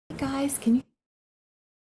guys, can you?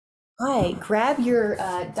 Hi, grab your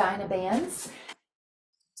dynabands,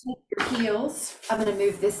 take your heels. I'm going to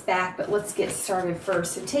move this back, but let's get started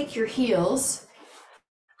first. So take your heels.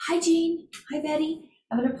 Hi, Jean. Hi, Betty.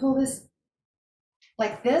 I'm going to pull this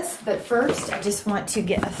like this, but first I just want to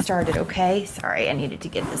get us started, okay? Sorry, I needed to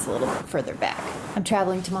get this a little bit further back. I'm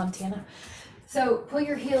traveling to Montana. So pull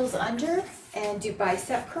your heels under and do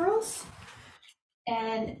bicep curls.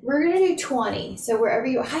 And we're going to do 20. So wherever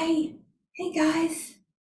you, hi, hey guys.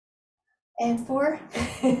 And 4,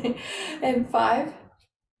 and 5,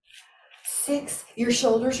 6, your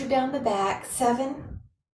shoulders are down the back, 7,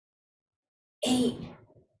 8,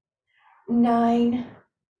 9,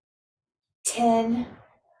 10,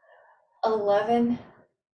 11,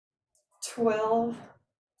 12,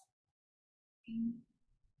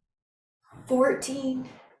 14,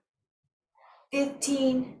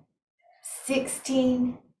 15,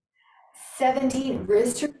 16, 17,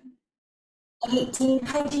 wrist 18,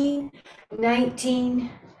 hygiene,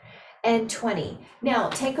 19, and 20. Now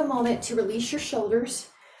take a moment to release your shoulders.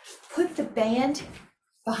 Put the band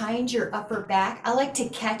behind your upper back. I like to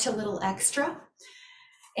catch a little extra.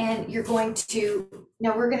 And you're going to,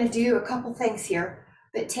 now we're going to do a couple things here,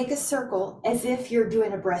 but take a circle as if you're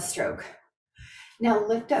doing a breaststroke. Now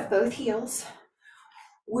lift up both heels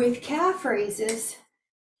with calf raises.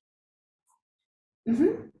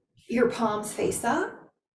 Your palms face up.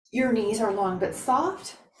 Your knees are long but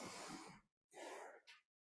soft.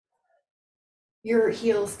 Your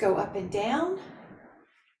heels go up and down.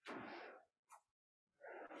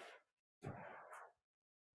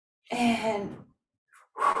 And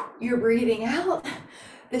you're breathing out.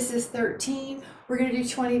 This is 13. We're going to do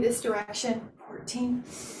 20 this direction. 14.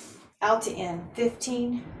 Out to in.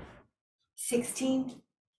 15. 16.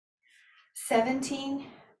 17.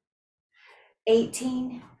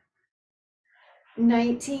 18.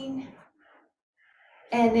 19.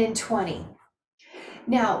 And then 20.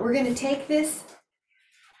 Now we're going to take this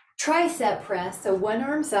tricep press. So one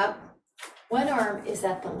arm's up. One arm is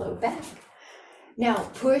at the low back. Now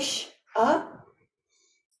push up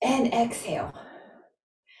and exhale.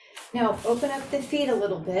 Now open up the feet a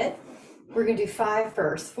little bit. We're going to do 5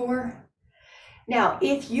 first. 4. Now,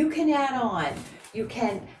 if you can add on, you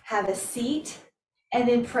can have a seat and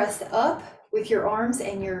then press up with your arms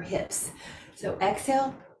and your hips. So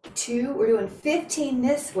exhale, 2. We're doing 15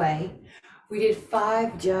 this way. We did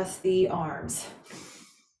 5, just the arms.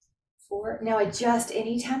 4. Now adjust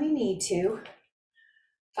anytime you need to.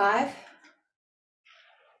 5.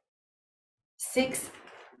 6.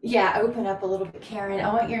 Yeah, open up a little bit, Karen.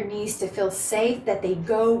 I want your knees to feel safe, that they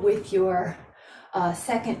go with your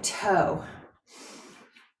second toe.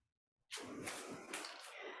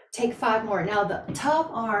 Take 5 more. Now the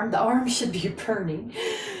top arm, the arm should be burning.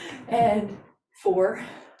 And 4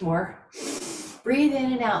 more. Breathe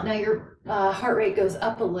in and out. Now your heart rate goes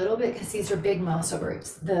up a little bit because these are big muscle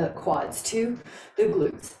groups. The quads, 2, the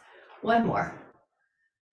glutes. 1 more.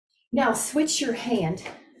 Now switch your hand.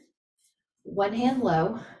 One hand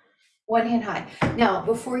low, one hand high. Now,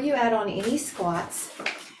 before you add on any squats,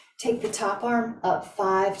 take the top arm up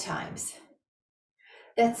 5 times.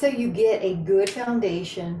 That's so you get a good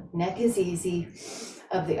foundation, neck is easy,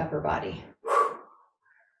 of the upper body.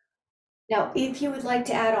 Now, if you would like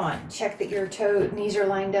to add on, check that your knees are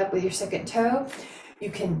lined up with your second toe. You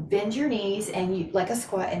can bend your knees and you like a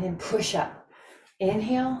squat and then push up.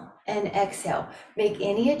 Inhale and exhale. Make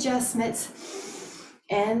any adjustments.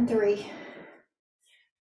 And 3.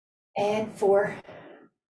 And 4,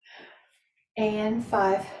 and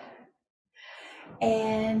 5,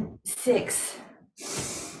 and 6,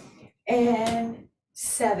 and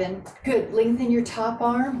 7. Good. Lengthen your top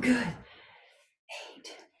arm. Good. 8,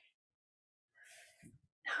 9,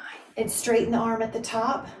 and straighten the arm at the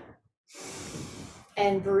top.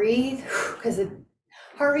 And breathe, because the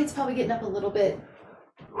heart rate's probably getting up a little bit.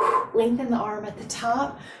 Lengthen the arm at the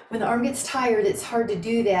top. When the arm gets tired, it's hard to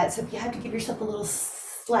do that. So if you have to give yourself a little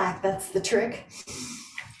slack, that's the trick.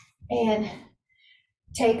 And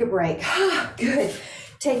take a break. Good.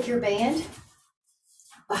 Take your band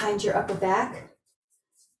behind your upper back.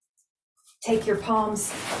 Take your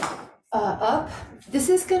palms up. This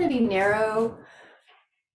is going to be narrow,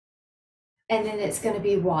 and then it's going to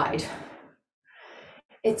be wide.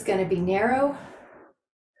 It's going to be narrow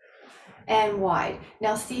and wide.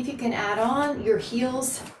 Now see if you can add on your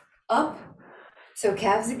heels up. So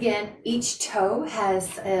calves again, each toe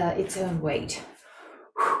has its own weight.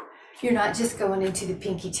 You're not just going into the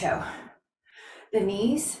pinky toe. The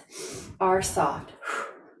knees are soft.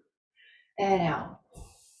 And out.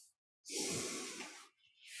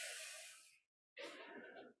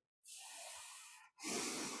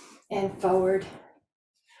 and forward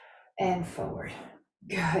and forward.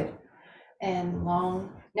 Good. And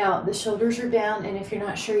long. Now the shoulders are down, and if you're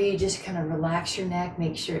not sure, you just kind of relax your neck,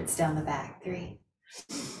 make sure it's down the back. 3,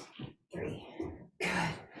 3. Good.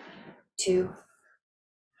 2,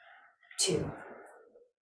 2.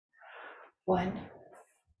 1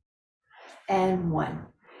 and 1.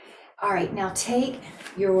 All right, now take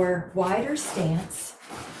your wider stance,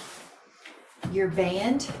 your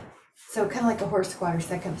band, so kind of like a horse squat or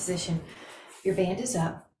second position. Your band is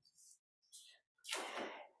up.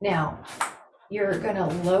 Now, you're gonna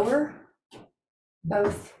lower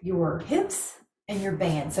both your hips and your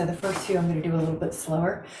band. So the first few I'm gonna do a little bit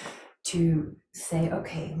slower to say,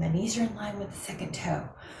 okay, my knees are in line with the second toe.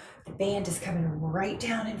 The band is coming right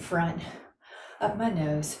down in front of my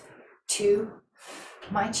nose to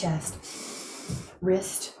my chest.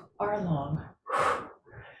 Wrists are long.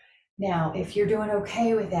 Now, if you're doing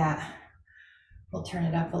okay with that, we'll turn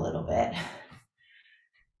it up a little bit.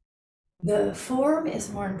 The form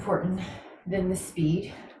is more important than the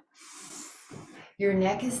speed. Your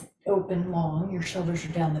neck is open, long, your shoulders are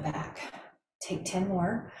down the back. Take 10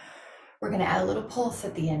 more. We're gonna add a little pulse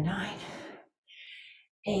at the end. 9,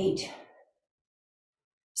 8,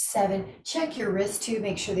 7. Check your wrists too,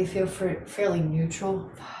 make sure they feel fairly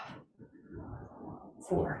neutral. 5,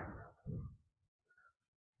 4,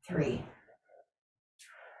 3,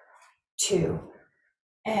 2.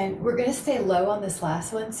 And we're gonna stay low on this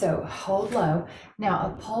last one, so hold low. Now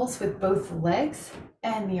a pulse with both the legs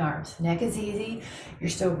and the arms. Neck is easy, you're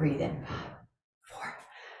still breathing. 5, 4,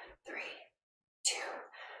 3, 2.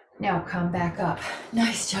 Now come back up.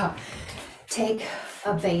 Nice job. Take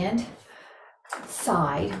a band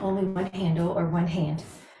side, only one handle or one hand.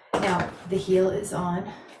 Now the heel is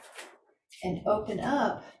on and open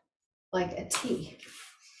up like a T.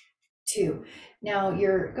 2. Now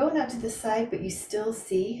you're going out to the side, but you still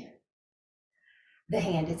see the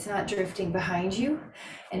hand. It's not drifting behind you.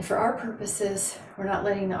 And for our purposes, we're not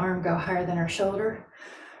letting the arm go higher than our shoulder.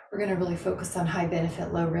 We're going to really focus on high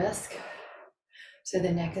benefit, low risk. So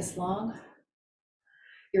the neck is long.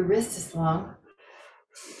 Your wrist is long.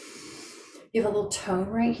 You have a little tone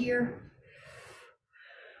right here.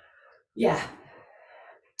 Yeah,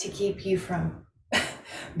 to keep you from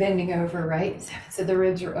bending over, right? So the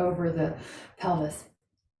ribs are over the pelvis.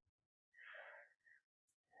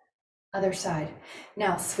 Other side.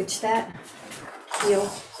 Now switch that.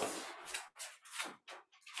 Heel.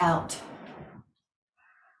 Out.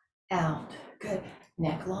 Out. Good.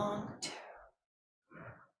 Neck long.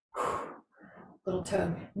 Little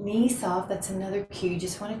toe. Knee soft. That's another cue. You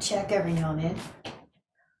just want to check every now and then.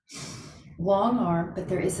 Long arm, but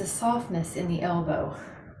there is a softness in the elbow.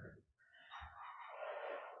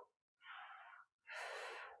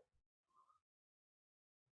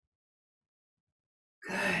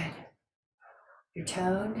 Good. You're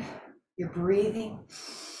toned, you're breathing.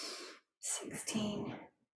 16,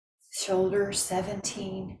 shoulders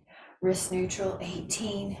 17, wrist neutral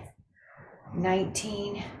 18,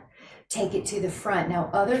 19. Take it to the front. Now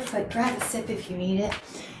other foot, grab a sip if you need it,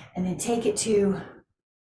 and then take it to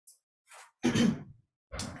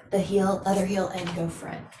the heel, other heel, and go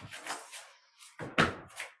front.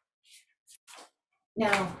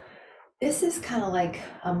 Now, this is kind of like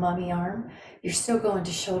a mummy arm. You're still going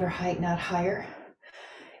to shoulder height, not higher.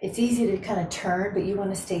 It's easy to kind of turn, but you want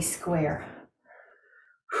to stay square.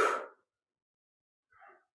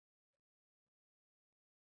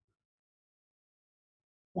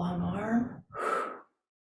 Long arm.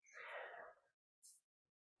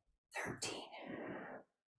 13,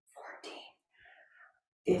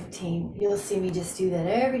 14, 15. You'll see me just do that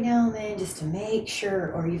every now and then just to make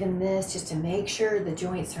sure, or even this, just to make sure the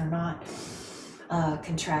joints are not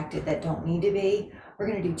contracted that don't need to be. We're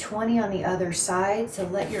going to do 20 on the other side. So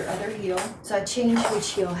let your other heel, so I changed which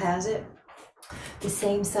heel has it. The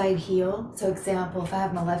same side heel. So example, if I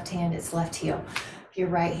have my left hand, it's left heel. Your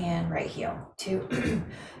right hand, right heel. 2,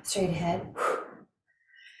 straight ahead.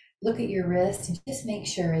 Look at your wrist and just make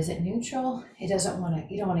sure, is it neutral? It doesn't want to,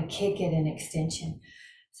 you don't want to kick it in extension.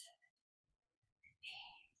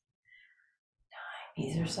 9,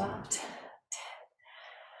 knees are soft. 10, 11,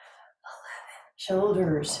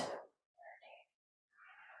 shoulders. 13,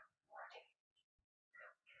 14,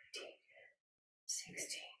 15,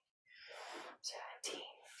 16,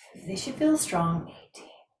 17. They should feel strong. 18.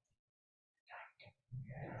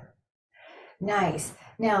 Nice.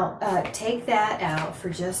 Now take that out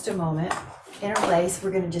for just a moment. Interlace.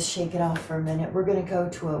 We're going to just shake it off for a minute. We're going to go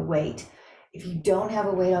to a weight. If you don't have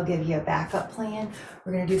a weight, I'll give you a backup plan.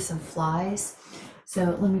 We're going to do some flies. So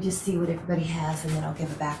let me just see what everybody has, and then I'll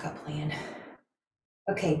give a backup plan.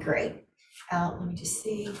 Okay, great. out. Let me just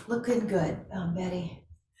see. Looking good, Betty.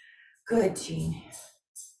 Good, Jean.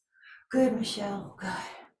 Good, Michelle. Good.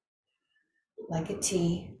 Like a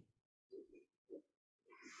T.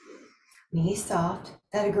 Knees soft.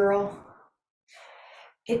 That a girl?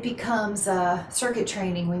 It becomes circuit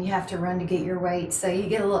training when you have to run to get your weights. So you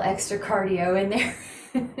get a little extra cardio in there.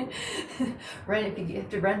 Run if you have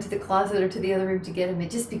to run to the closet or to the other room to get them.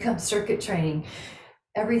 It just becomes circuit training.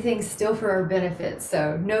 Everything's still for our benefit,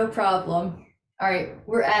 so no problem. All right,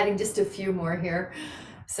 we're adding just a few more here.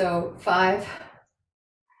 So 5,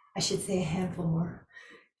 I should say a handful more.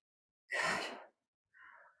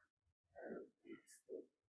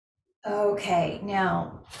 Good. Okay,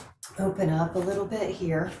 now open up a little bit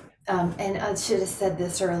here. And I should have said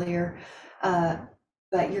this earlier,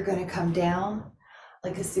 but you're going to come down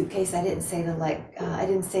like a suitcase. I didn't say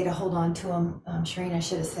to hold on to them. Shireen, I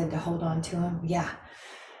should have said to hold on to them. Yeah.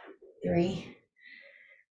 3,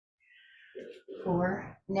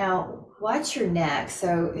 4. Now watch your neck.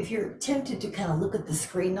 So if you're tempted to kind of look at the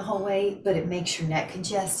screen the whole way, but it makes your neck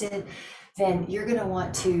congested, then you're going to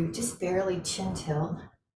want to just barely chin tilt.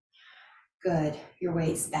 Good. Your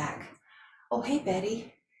weight's back. Oh, hey,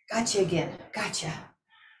 Betty. Gotcha again. Gotcha.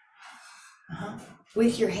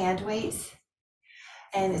 With your hand weights.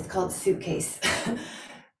 And it's called suitcase.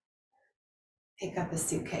 Pick up a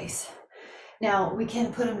suitcase. Now we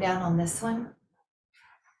can put them down on this one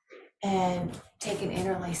and take an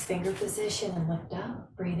interlace finger position and lift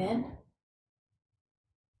up. Breathe in.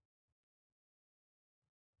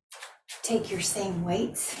 Take your same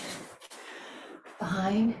weights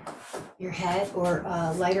behind your head, or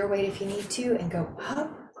lighter weight if you need to, and go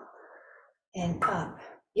up and up.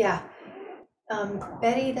 Yeah.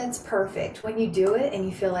 Betty, that's perfect. When you do it and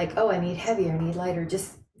you feel like, oh, I need heavier, I need lighter,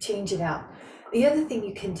 just change it out. The other thing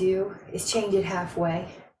you can do is change it halfway.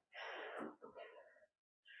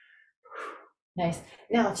 Nice.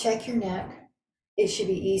 Now check your neck. It should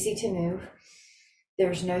be easy to move.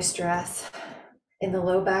 There's no stress in the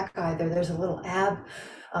low back either. There's a little ab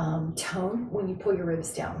tone when you pull your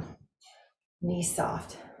ribs down. Knees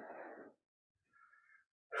soft.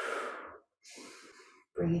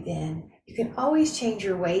 Breathe in. You can always change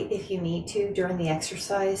your weight if you need to during the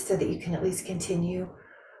exercise so that you can at least continue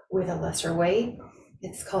with a lesser weight.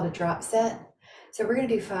 It's called a drop set. So we're going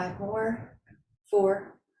to do 5 more.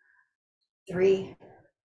 4, 3,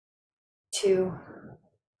 2,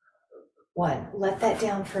 1. Let that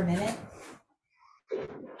down for a minute.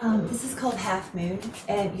 This is called half moon,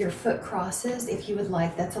 and your foot crosses if you would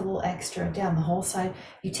like. That's a little extra down the whole side.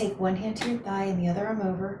 You take one hand to your thigh and the other arm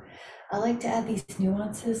over. I like to add these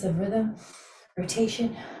nuances of rhythm,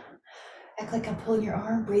 rotation. Act like I'm pulling your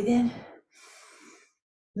arm. Breathe in.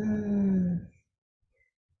 And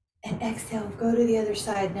exhale, go to the other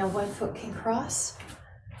side. Now one foot can cross.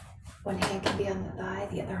 One hand can be on the thigh,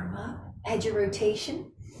 the other arm up. Add your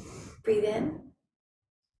rotation. Breathe in.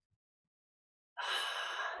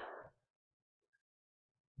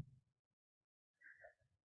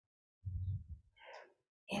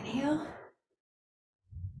 Inhale.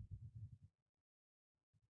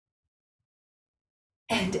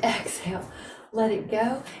 And exhale. Let it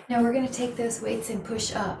go. Now we're going to take those weights and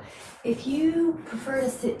push up. If you prefer to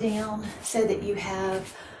sit down so that you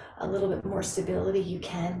have a little bit more stability, you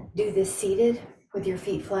can do this seated with your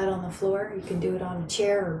feet flat on the floor. You can do it on a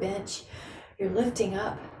chair or bench. You're lifting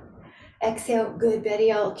up. Exhale. Good,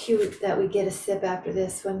 Betty. I'll cue that we get a sip after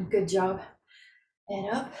this one. Good job. And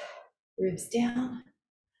up. Ribs down.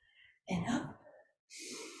 And up.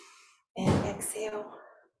 And exhale.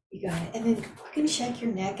 You got it. And then you can check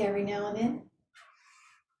your neck every now and then.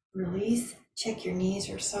 Release. Check your knees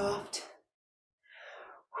are soft.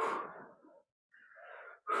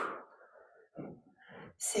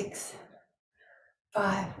 6,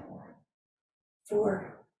 5,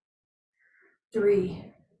 4,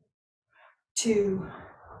 3, 2.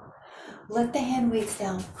 Let the hand weights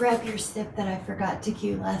down. Grab your sip that I forgot to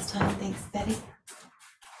cue last time. Thanks, Betty.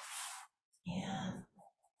 Yeah.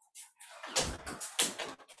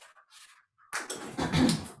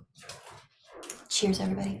 Cheers,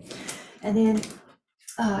 everybody. And then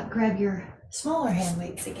grab your smaller hand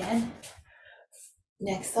weights again.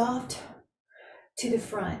 Neck soft. To the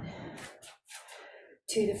front.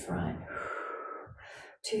 To the front.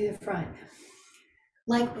 To the front.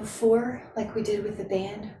 Like before, like we did with the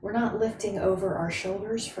band, we're not lifting over our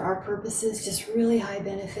shoulders for our purposes, just really high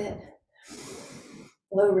benefit,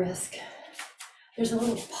 low risk. There's a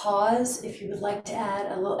little pause if you would like to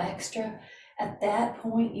add a little extra. At that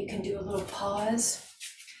point, you can do a little pause.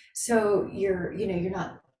 So you're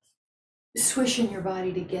not swishing your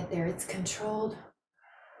body to get there. It's controlled.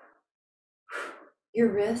 Your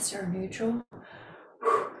wrists are neutral.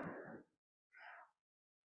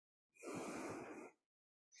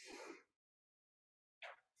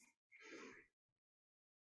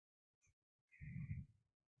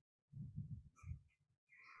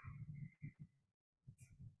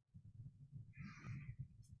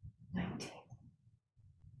 19.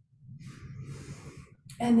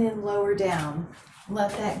 And then lower down.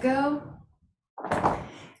 Let that go.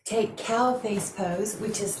 Take cow face pose,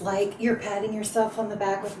 which is like you're patting yourself on the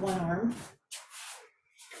back with one arm.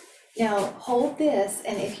 Now hold this,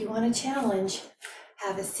 and if you want to challenge,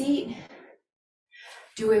 have a seat,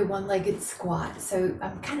 do a one-legged squat. So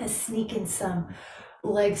I'm kind of sneaking some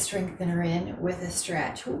leg strengthener in with a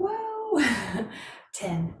stretch. Whoa.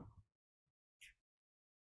 10,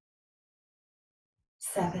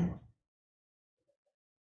 7,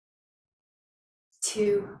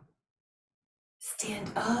 2,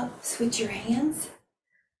 stand up, switch your hands.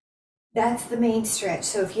 That's the main stretch.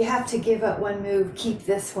 So if you have to give up one move, keep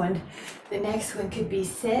this one. The next one could be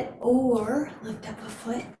sit or lift up a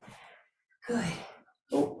foot. Good.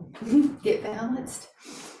 Oh, get balanced.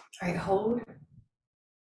 All right, hold.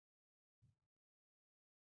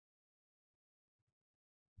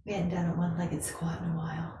 We hadn't done a one-legged squat in a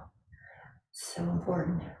while. So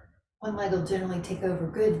important. One leg will generally take over.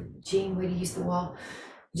 Good, Jean, way to use the wall.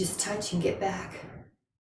 Just touch and get back.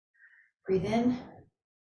 Breathe in.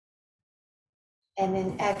 And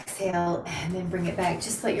then exhale, and then bring it back.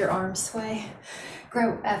 Just let your arms sway.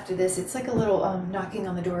 Grow after this. It's like a little knocking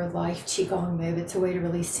on the door of life, qigong move. It's a way to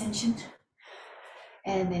release tension.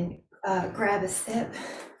 And then grab a step,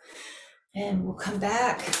 and we'll come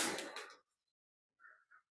back.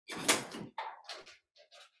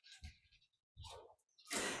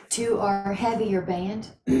 To our heavier band.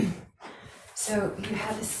 So you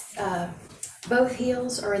have both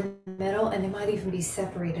heels are in the middle, and they might even be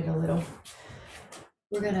separated a little.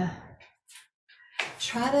 We're gonna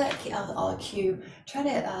try to, I'll cue, try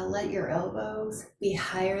to let your elbows be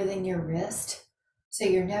higher than your wrist. So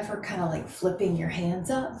you're never kind of like flipping your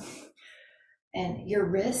hands up, and your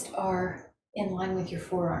wrists are in line with your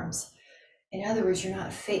forearms. In other words, you're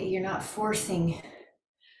not forcing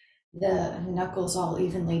the knuckles all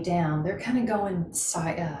evenly down. They're kind of going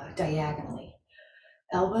diagonally.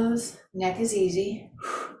 Elbows, neck is easy,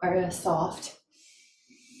 are soft.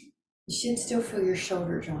 You should still feel your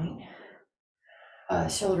shoulder joint,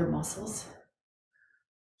 shoulder muscles.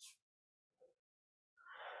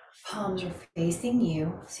 Palms are facing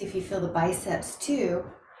you. See if you feel the biceps too.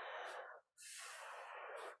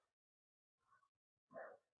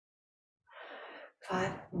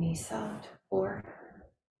 Five, knees soft. 4.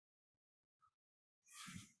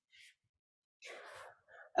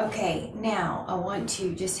 Okay, now I want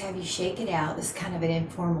to just have you shake it out. This is kind of an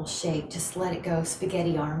informal shake. Just let it go,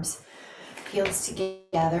 spaghetti arms, heels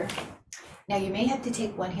together. Now you may have to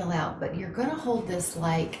take one heel out, but you're gonna hold this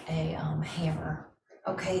like a hammer.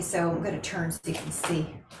 Okay, so I'm gonna turn so you can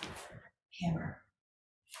see. Hammer,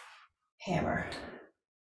 hammer.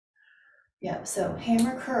 Yep, so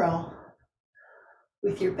hammer curl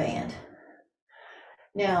with your band.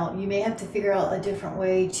 Now, you may have to figure out a different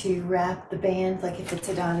way to wrap the band, like if it's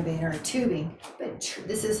a dynaband or a tubing, but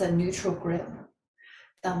this is a neutral grip.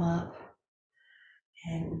 Thumb up,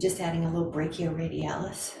 and just adding a little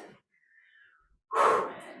brachioradialis.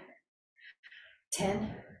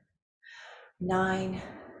 10, 9,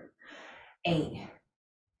 8,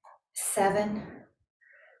 7,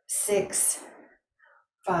 6,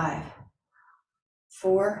 5,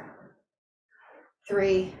 4,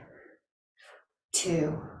 3,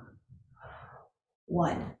 2,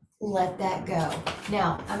 1. Let that go.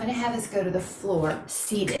 Now, I'm gonna have us go to the floor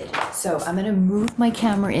seated. So I'm gonna move my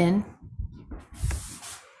camera in.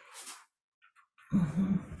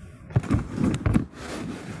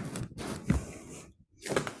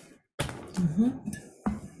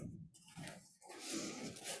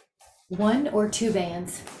 One or two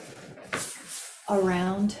bands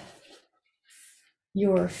around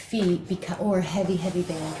your feet, or a heavy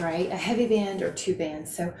band, right? A heavy band or two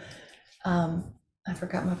bands. So I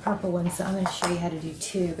forgot my purple one, so I'm going to show you how to do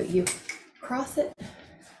 2, but you cross it.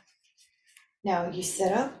 Now you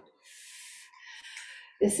sit up.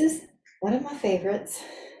 This is one of my favorites.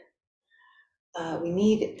 We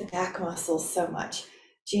need the back muscles so much.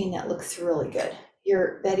 Jean, that looks really good.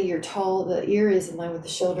 Betty, you're tall. The ear is in line with the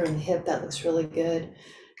shoulder and the hip. That looks really good.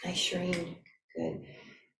 Nice, Shreen. Good.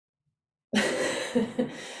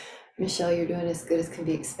 Michelle, you're doing as good as can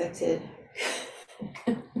be expected.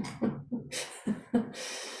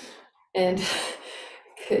 And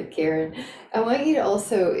good, Karen. I want you to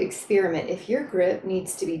also experiment. If your grip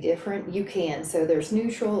needs to be different, you can. So there's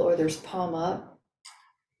neutral or there's palm up.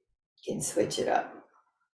 You can switch it up.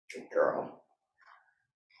 Good girl.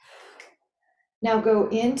 Now go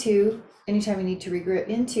into, anytime you need to regrip,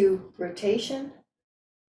 into rotation.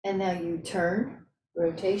 And now you turn,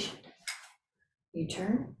 rotation, you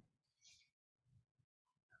turn.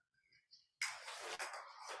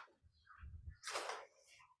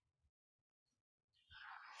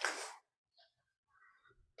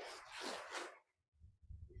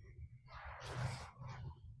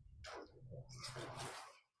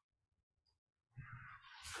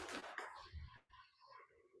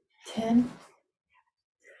 Ten,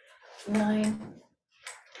 9,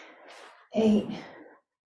 8,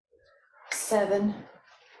 7,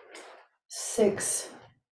 6,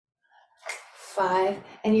 5,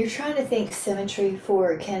 and you're trying to think symmetry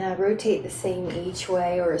for, can I rotate the same each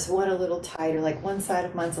way, or is one a little tighter? Like one side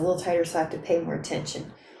of mine's a little tighter, so I have to pay more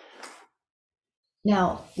attention.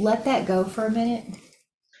 Now, let that go for a minute.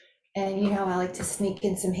 And you know, I like to sneak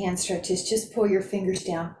in some hand stretches. Just pull your fingers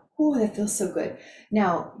down. Oh, that feels so good.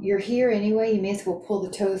 Now, you're here anyway. You may as well pull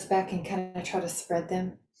the toes back and kind of try to spread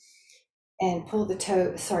them. And pull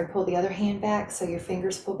the other hand back so your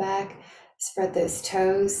fingers pull back. Spread those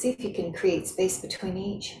toes. See if you can create space between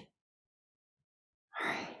each. All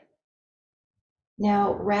right.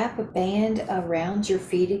 Now, wrap a band around your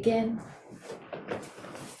feet again.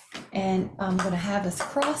 And I'm going to have us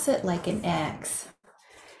cross it like an X.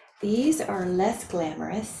 These are less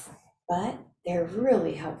glamorous, but they're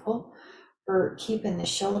really helpful for keeping the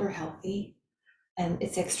shoulder healthy. And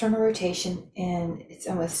it's external rotation, and it's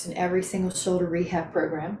almost in every single shoulder rehab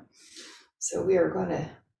program. So we are going to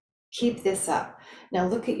keep this up. Now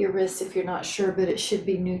look at your wrist if you're not sure, but it should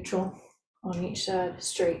be neutral on each side,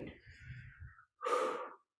 straight.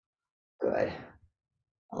 Good.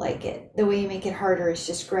 I like it. The way you make it harder is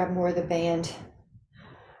just grab more of the band.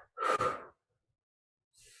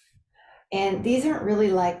 And these aren't really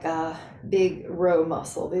like a big row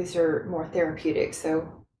muscle. These are more therapeutic.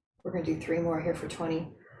 So we're going to do 3 more here for 20.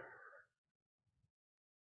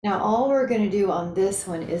 Now, all we're going to do on this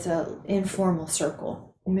one is an informal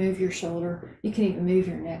circle. Move your shoulder. You can even move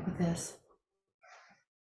your neck with this.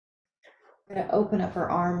 We're going to open up our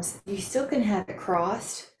arms. You still can have it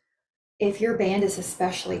crossed. If your band is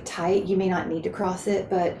especially tight, you may not need to cross it,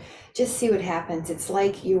 but just see what happens. It's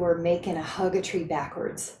like you are making a hug a tree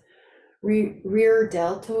backwards. Rear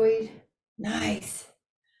deltoid, nice.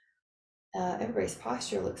 Everybody's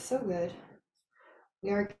posture looks so good.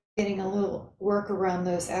 We are getting a little work around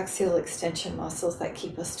those axial extension muscles that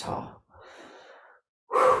keep us tall.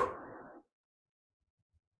 Whew.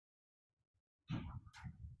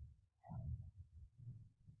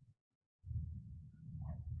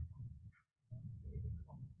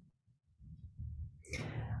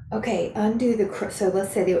 Okay, undo so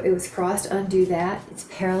let's say it was crossed, undo that. It's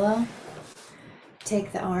parallel.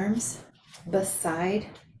 Take the arms beside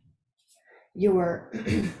your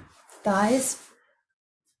thighs.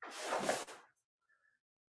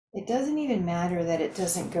 It doesn't even matter that it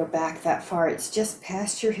doesn't go back that far. It's just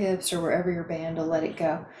past your hips or wherever your band will let it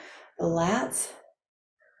go. The lats,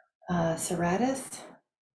 serratus,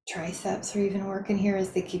 triceps are even working here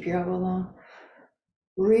as they keep your elbow long.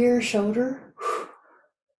 Rear shoulder.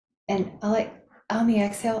 And I like, on the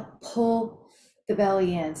exhale, pull the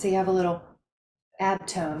belly in. So you have a little ab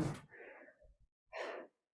tone.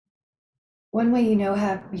 One way you know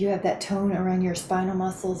you have that tone around your spinal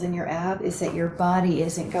muscles and your ab is that your body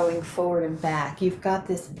isn't going forward and back. You've got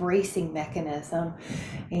this bracing mechanism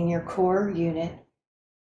in your core unit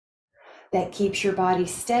that keeps your body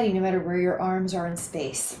steady no matter where your arms are in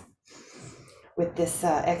space with this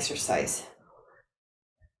exercise.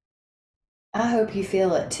 I hope you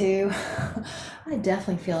feel it too. I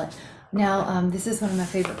definitely feel it. Now, this is one of my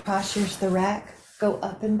favorite postures, the rack. Go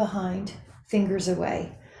up and behind, fingers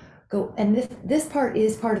away. Go, and this part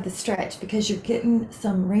is part of the stretch because you're getting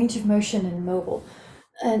some range of motion and mobile.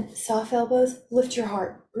 And soft elbows, lift your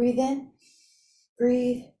heart. Breathe in,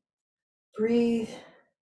 breathe, breathe,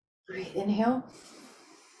 breathe. Inhale.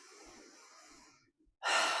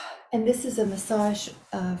 And this is a massage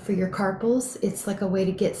for your carpals. It's like a way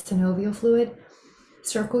to get synovial fluid.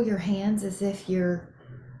 Circle your hands as if you're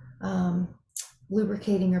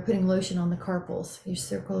lubricating or putting lotion on the carpals. You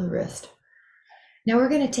circle the wrist. Now we're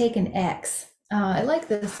going to take an X. I like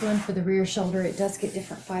this one for the rear shoulder. It does get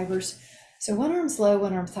different fibers. So one arm's low,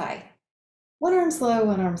 one arm's high. One arm's low,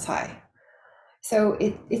 one arm's high. So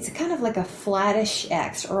it's kind of like a flattish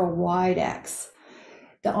X or a wide X.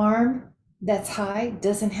 The arm that's high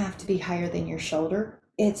doesn't have to be higher than your shoulder.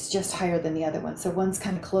 It's just higher than the other one. So one's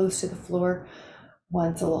kind of close to the floor,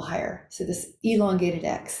 one's a little higher. So this elongated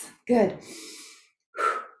X. Good.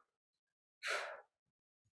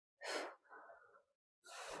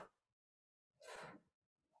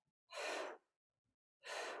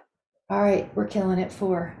 All right, we're killing it.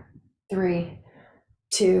 4, 3,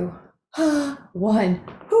 2, 1.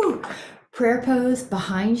 Whew. Prayer pose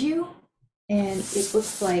behind you, and it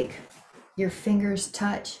looks like your fingers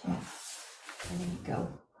touch, and then you go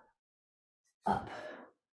up.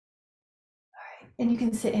 All right, and you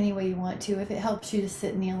can sit any way you want to. If it helps you to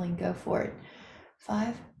sit kneeling, go for it.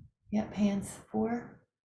 5, yep, hands. 4,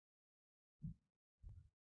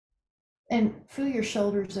 and feel your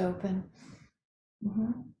shoulders open.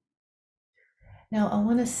 Now I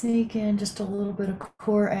want to sneak in just a little bit of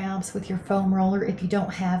core abs with your foam roller. If you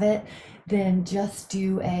don't have it, then just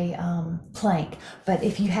do a plank. But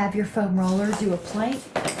if you have your foam roller, do a plank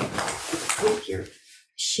with your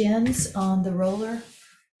shins on the roller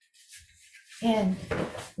and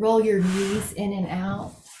roll your knees in and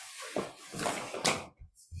out.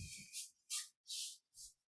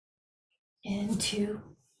 Into,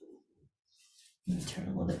 let me turn a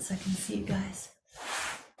little bit so I can see you guys.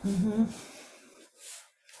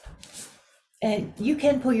 And you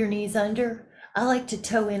can pull your knees under. I like to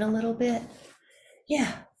toe in a little bit.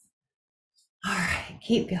 Yeah. All right,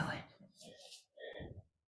 keep going.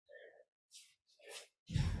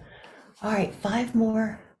 All right, 5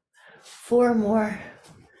 more, 4 more,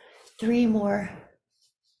 3 more,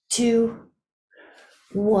 2,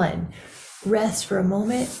 1. Rest for a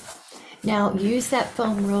moment. Now use that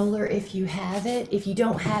foam roller if you have it. If you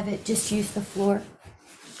don't have it, just use the floor.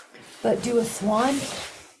 But do a swan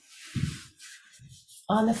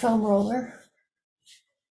on the foam roller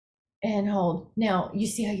and hold. Now you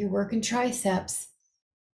see how you're working triceps,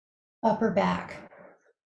 upper back.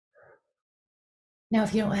 Now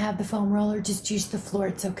if you don't have the foam roller, just use the floor,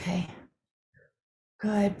 it's okay.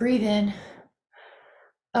 Good, breathe in.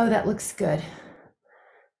 Oh, that looks good.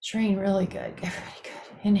 Train really good, everybody good.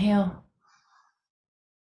 Inhale.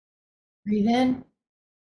 Breathe in.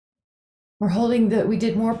 We're holding we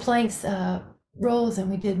did more planks, rolls, and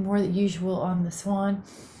we did more than usual on the swan,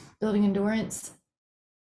 building endurance,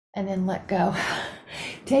 and then let go.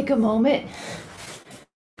 Take a moment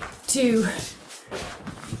to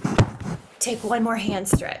take one more hand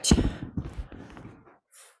stretch.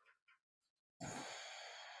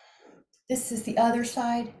 This is the other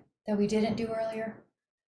side that we didn't do earlier.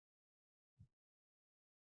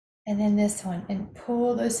 And then this one, and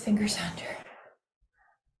pull those fingers under.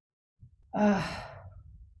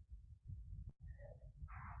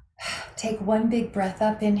 Take one big breath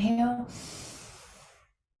up, inhale.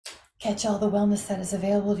 Catch all the wellness that is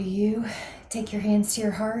available to you. Take your hands to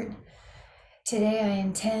your heart. Today I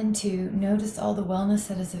intend to notice all the wellness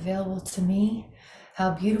that is available to me,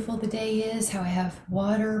 how beautiful the day is, how I have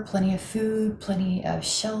water, plenty of food, plenty of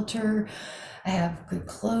shelter. I have good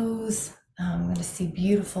clothes. I'm going to see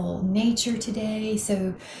beautiful nature today.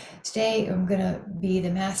 So today I'm going to be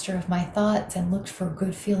the master of my thoughts and look for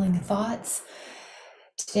good feeling thoughts.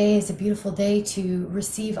 Today is a beautiful day to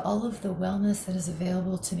receive all of the wellness that is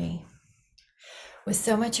available to me. With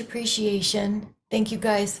so much appreciation. Thank you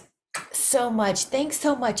guys so much. Thanks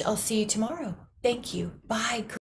so much. I'll see you tomorrow. Thank you. Bye.